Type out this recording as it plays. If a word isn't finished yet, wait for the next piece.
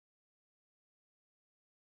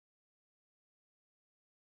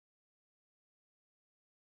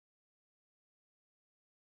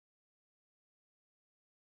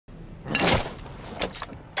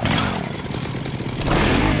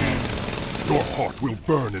Your heart will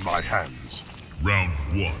burn in my hands. Round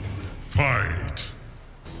 1. Fight!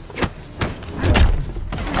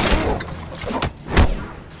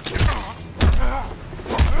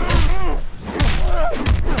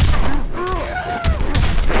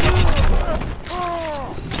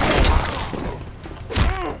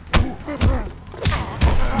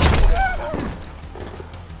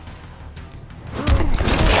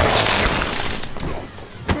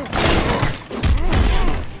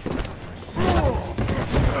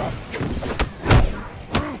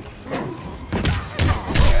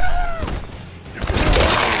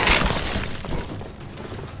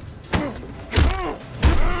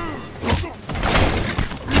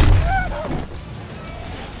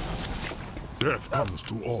 Death comes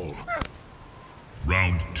to all.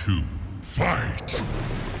 Round 2. Fight!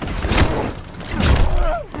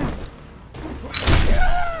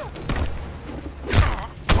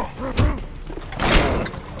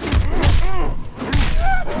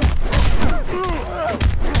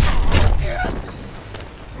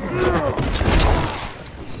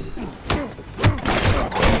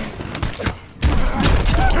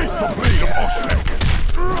 Taste the blade of Oshtek!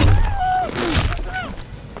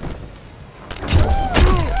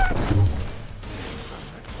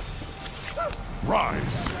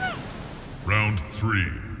 Rise! Round 3.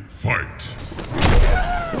 Fight!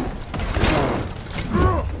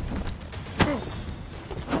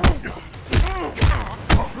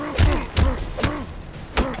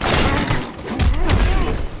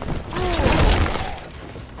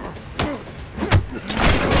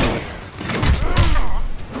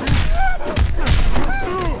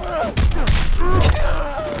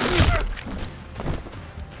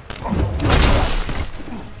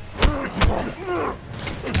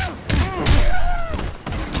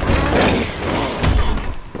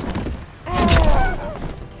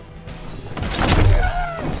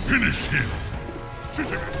 Finish him!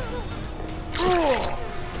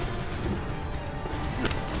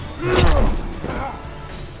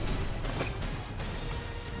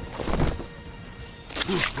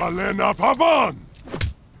 Valena Pavan!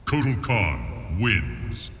 Kotal Khan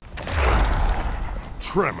wins.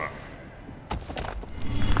 Tremor.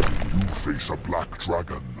 You face a black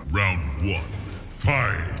dragon. Round 1.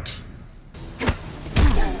 Fight!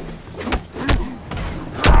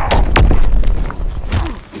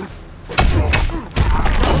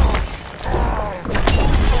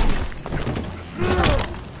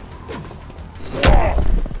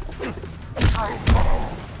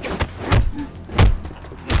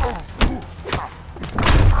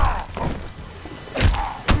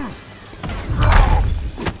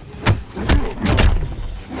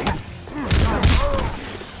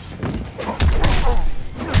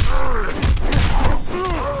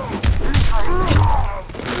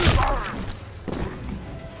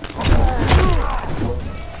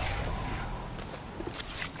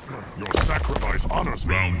 Your sacrifice honors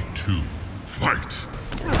me. Round 2. Fight!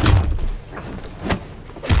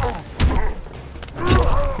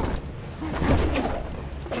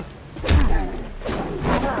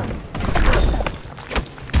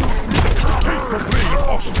 Taste the blade of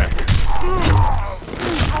Oshtek!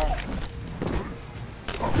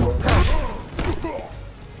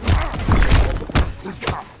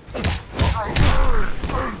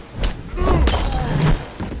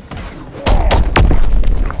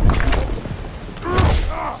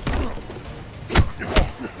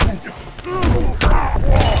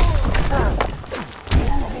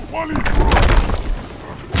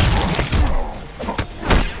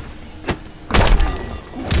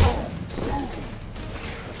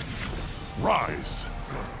 Rise.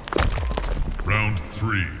 Round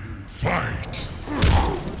 3. Fight!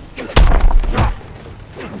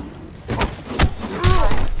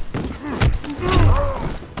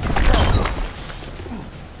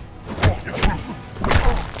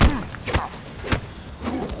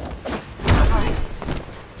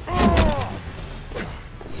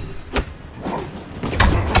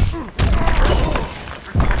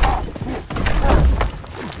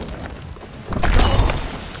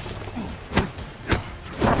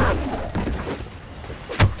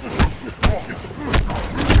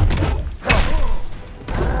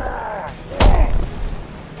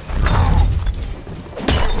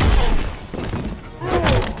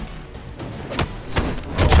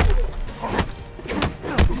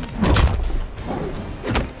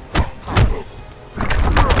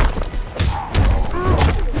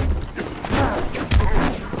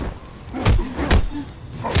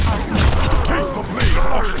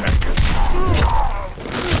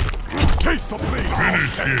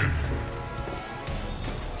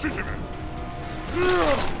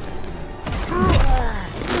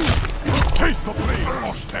 Taste the blade of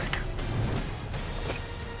Oshtek!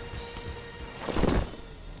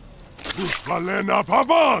 Valena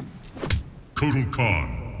Pavan! Kotal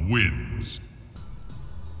Khan wins.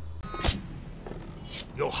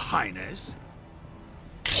 Your Highness?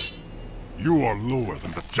 You are lower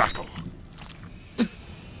than the Jackal.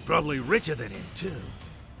 Probably richer than him, too.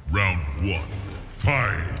 Round 1.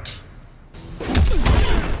 Fight!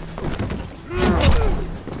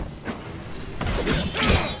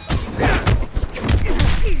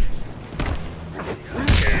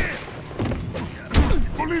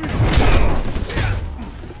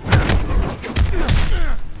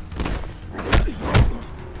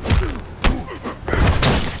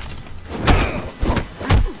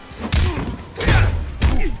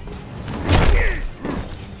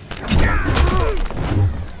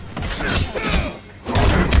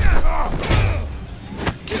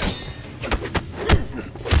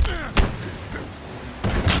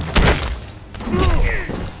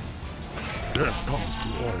 Death comes to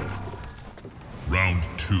all. Round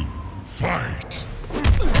 2. Fight!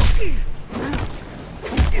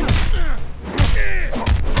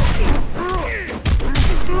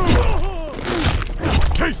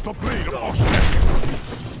 Taste the blade of Oshtek!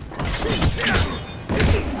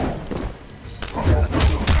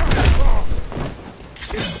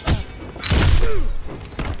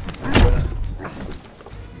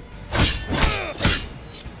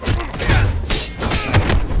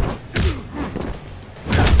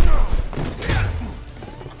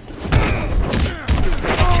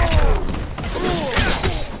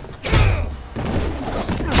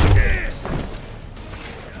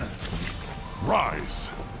 Rise!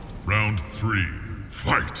 Round 3.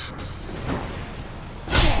 Fight!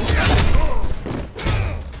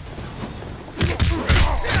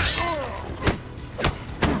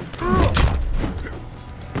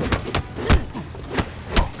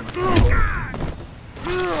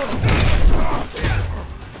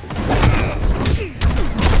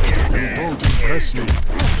 You don't impress me.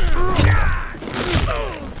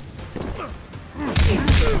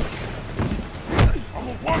 I'm a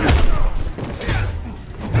warrior.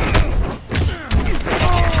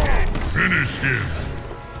 Finish him!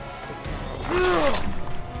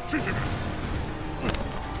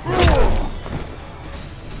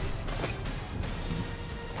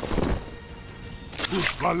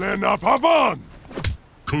 Valena Pavan!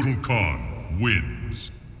 Kotal Khan wins.